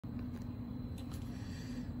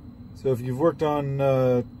So if you've worked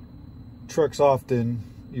on trucks often,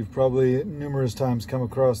 you've probably numerous times come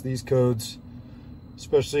across these codes,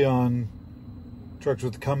 especially on trucks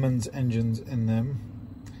with Cummins engines in them.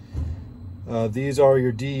 These are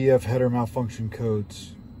your DEF header malfunction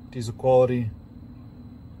codes: diesel quality,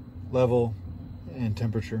 level, and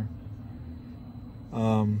temperature.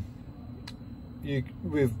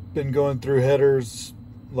 We've been going through headers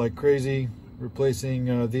like crazy,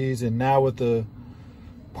 replacing these, and now with the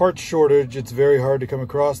parts shortage, it's very hard to come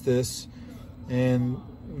across this, and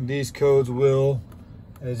these codes will,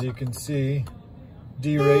 as you can see,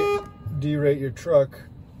 derate your truck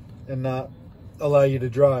and not allow you to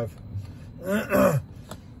drive.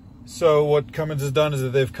 So what Cummins has done is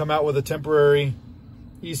that they've come out with a temporary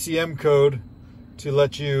ECM code to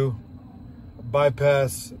let you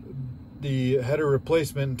bypass the header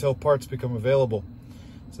replacement until parts become available.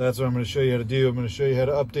 So that's what I'm going to show you how to do. I'm going to show you how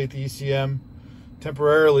to update the ECM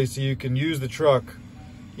temporarily so you can use the truck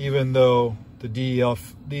even though the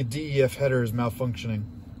DEF header is malfunctioning.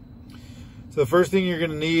 So the first thing you're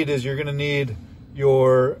going to need is your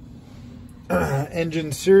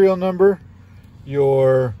engine serial number,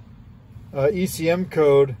 your ECM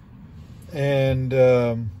code, and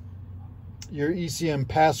your ECM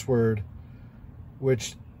password,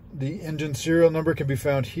 which the engine serial number can be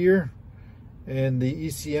found here and the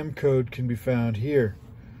ECM code can be found here.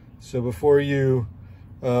 So before you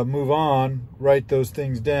move on, write those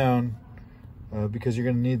things down because you're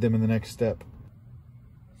going to need them in the next step.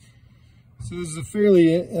 So this is a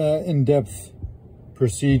fairly in-depth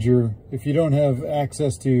procedure. If you don't have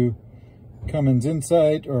access to Cummins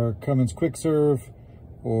Insight or Cummins Quick Serve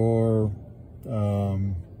or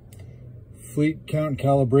fleet count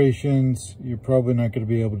calibrations, you're probably not going to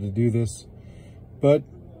be able to do this. But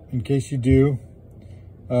in case you do,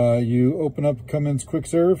 you open up Cummins Quick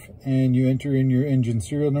Serve and you enter in your engine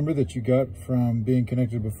serial number that you got from being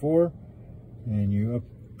connected before, and you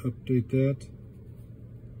update that.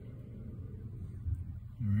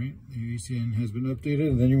 All right, the ECM has been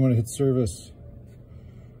updated, and then you want to hit service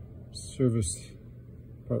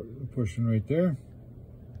portion right there.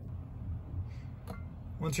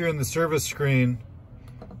 Once you're in the service screen,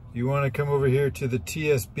 you want to come over here to the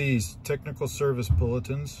TSBs, Technical Service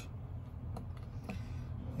Bulletins,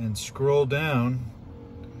 and scroll down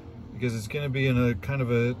because it's going to be in a kind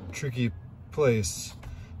of a tricky place.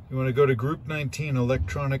 You want to go to Group 19,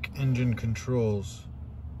 Electronic Engine Controls.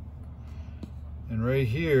 And right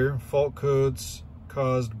here, fault codes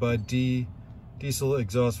caused by diesel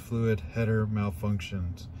exhaust fluid header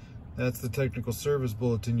malfunctions. That's the technical service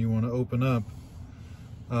bulletin you want to open up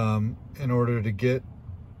in order to get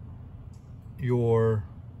your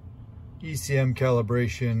ECM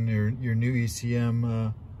calibration, your new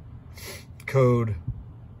ECM code,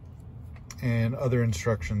 and other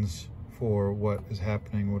instructions for what is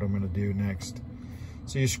happening, what I'm going to do next.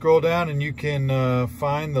 So you scroll down and you can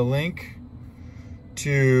find the link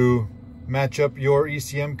to match up your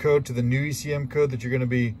ECM code to the new ECM code that you're going to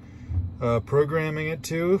be programming it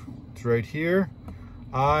to. It's right here.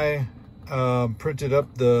 I printed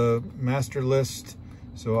up the master list,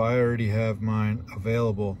 so I already have mine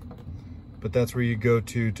available. But that's where you go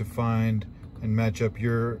to find and match up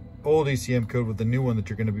your old ECM code with the new one that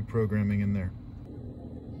you're going to be programming in there.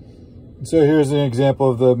 So here's an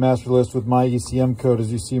example of the master list with my ECM code,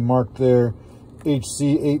 as you see marked there,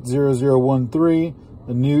 HC80013.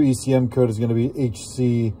 The new ECM code is going to be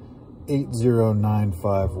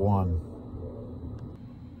HC80951.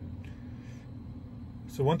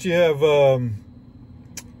 So once you have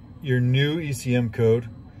your new ECM code,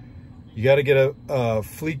 you got to get a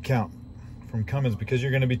fleet count from Cummins because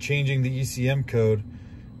you're going to be changing the ECM code.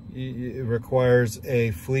 It requires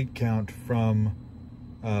a fleet count from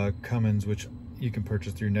Cummins, which you can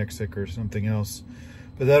purchase through Nexic or something else.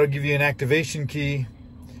 But that'll give you an activation key.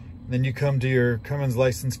 Then you come to your Cummins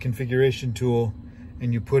license configuration tool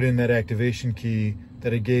and you put in that activation key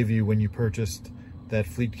that it gave you when you purchased that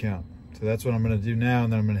fleet count. So that's what I'm going to do now,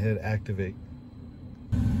 and then I'm going to hit activate.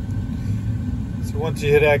 So once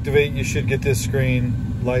you hit activate, you should get this screen.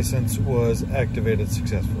 License was activated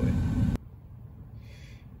successfully.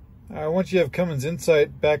 Once you have Cummins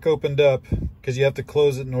Insight back opened up, because you have to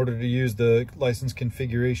close it in order to use the license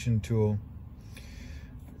configuration tool,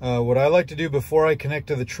 what I like to do before I connect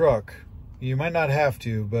to the truck, you might not have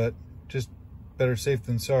to, but just better safe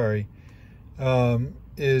than sorry,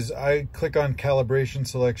 is I click on calibration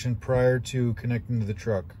selection prior to connecting to the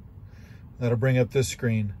truck. That'll bring up this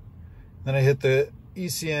screen. Then I hit the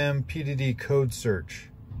ECM PDD code search.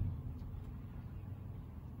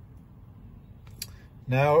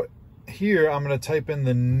 Now here I'm going to type in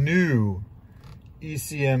the new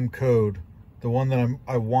ECM code, the one that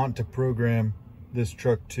I want to program this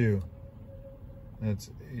truck to.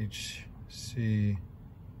 That's HC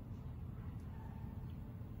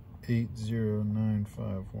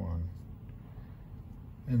 80951.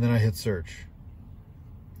 And then I hit search.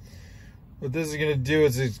 What this is going to do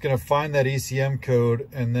is it's going to find that ECM code,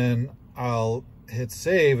 and then I'll hit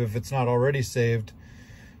save if it's not already saved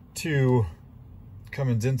to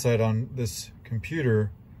Cummins Insight on this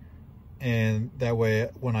computer, and that way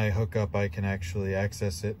when I hook up I can actually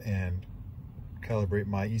access it and calibrate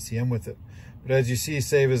my ECM with it. But as you see,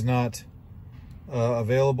 save is not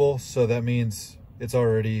available, so that means it's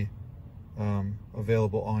already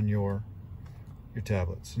available on your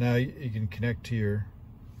tablet. So now you can connect to your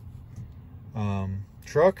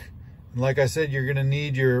truck, and like I said, you're going to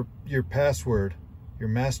need your password, your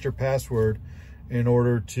master password, in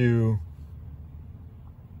order to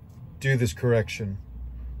do this correction.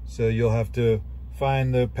 So you'll have to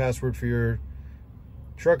find the password for your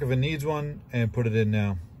truck if it needs one and put it in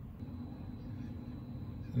now.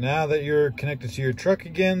 Now that you're connected to your truck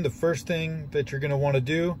again, the first thing that you're going to want to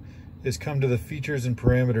do is come to the Features and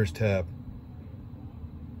Parameters tab.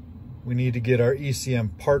 We need to get our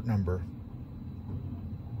ECM part number.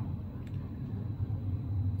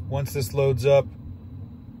 Once this loads up,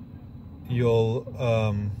 you'll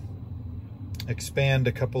expand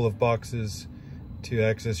a couple of boxes to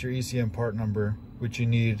access your ECM part number, which you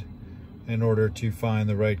need in order to find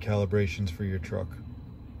the right calibrations for your truck.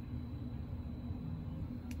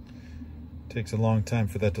 Takes a long time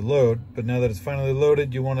for that to load, but now that it's finally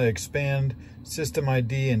loaded, you want to expand System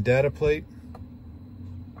ID and Data Plate,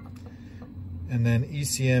 and then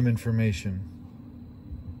ECM information.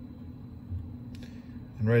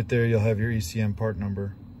 And right there you'll have your ECM part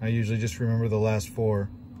number. I usually just remember the last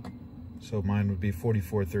four, so mine would be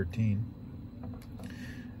 4413.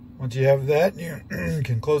 Once you have that, you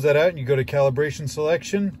can close that out and you go to calibration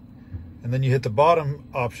selection, and then you hit the bottom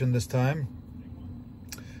option this time.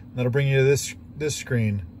 That'll bring you to this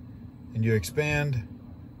screen, and you expand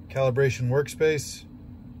calibration workspace.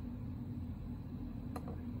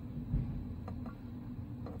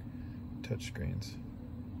 Touch screens.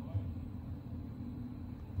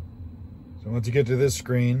 So once you get to this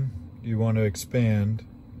screen, you want to expand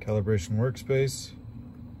calibration workspace,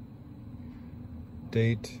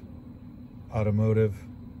 date, automotive,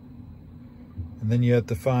 and then you have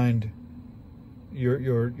to find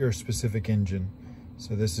your specific engine.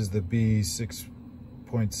 So this is the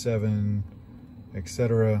B6.7,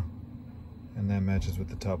 etc., and that matches with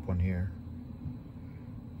the top one here.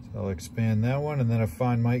 So I'll expand that one, and then I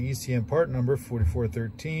find my ECM part number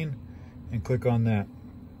 4413 and click on that.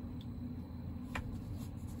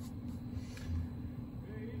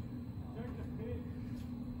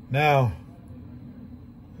 Now,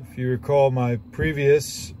 if you recall, my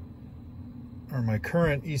current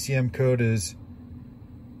ECM code is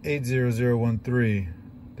 80013.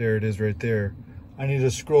 There it is right there. I need to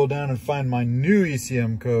scroll down and find my new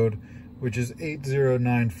ECM code, which is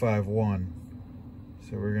 80951.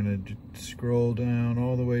 So we're going to scroll down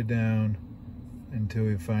all the way down until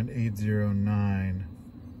we find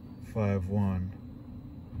 80951.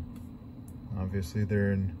 Obviously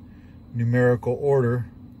they're in numerical order,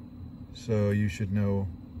 so you should know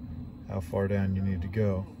how far down you need to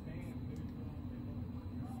go.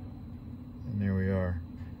 And there we are.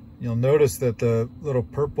 You'll notice that the little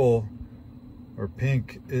purple or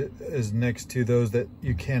pink is next to those that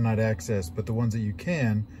you cannot access, but the ones that you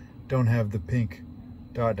can don't have the pink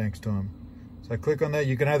dot next to them. So I click on that.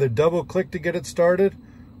 You can either double click to get it started,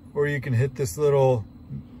 or you can hit this little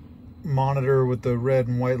monitor with the red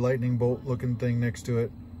and white lightning bolt looking thing next to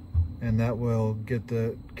it, and that will get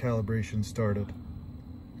the calibration started.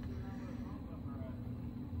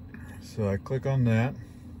 So I click on that.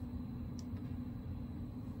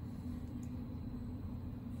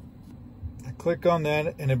 Click on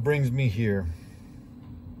that and it brings me here.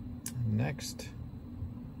 Next.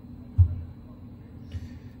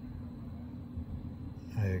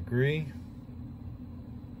 I agree.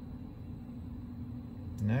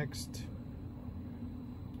 Next.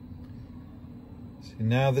 See,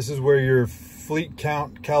 now this is where your fleet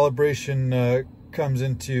count calibration comes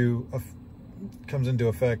into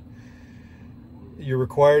effect. You're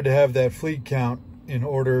required to have that fleet count in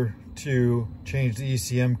order to change the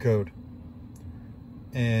ECM code.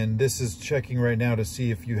 And this is checking right now to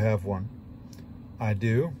see if you have one. I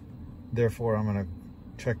do. Therefore, I'm going to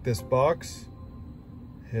check this box,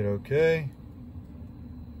 hit OK.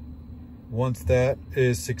 Once that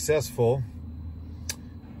is successful,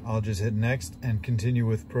 I'll just hit next and continue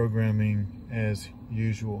with programming as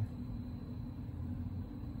usual.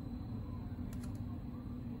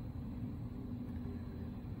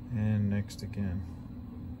 mixed again.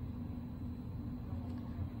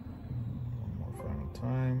 One more final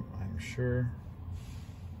time, I'm sure.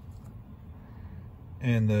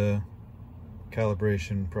 And the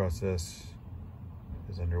calibration process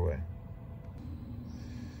is underway.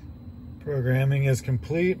 Programming is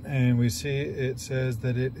complete, and we see it says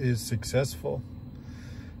that it is successful.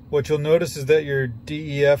 What you'll notice is that your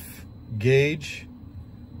DEF gauge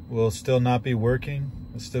will still not be working.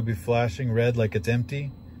 It'll still be flashing red like it's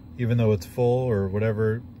empty, even though it's full or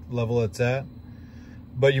whatever level it's at.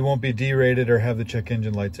 But you won't be derated or have the check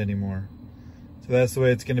engine lights anymore. So that's the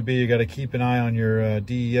way it's going to be. You got to keep an eye on your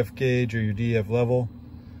DEF gauge or your DEF level.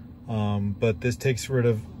 But this takes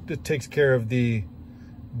care of the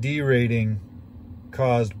derating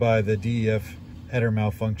caused by the DEF header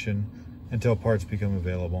malfunction until parts become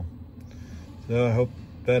available. So I hope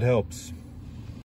that helps.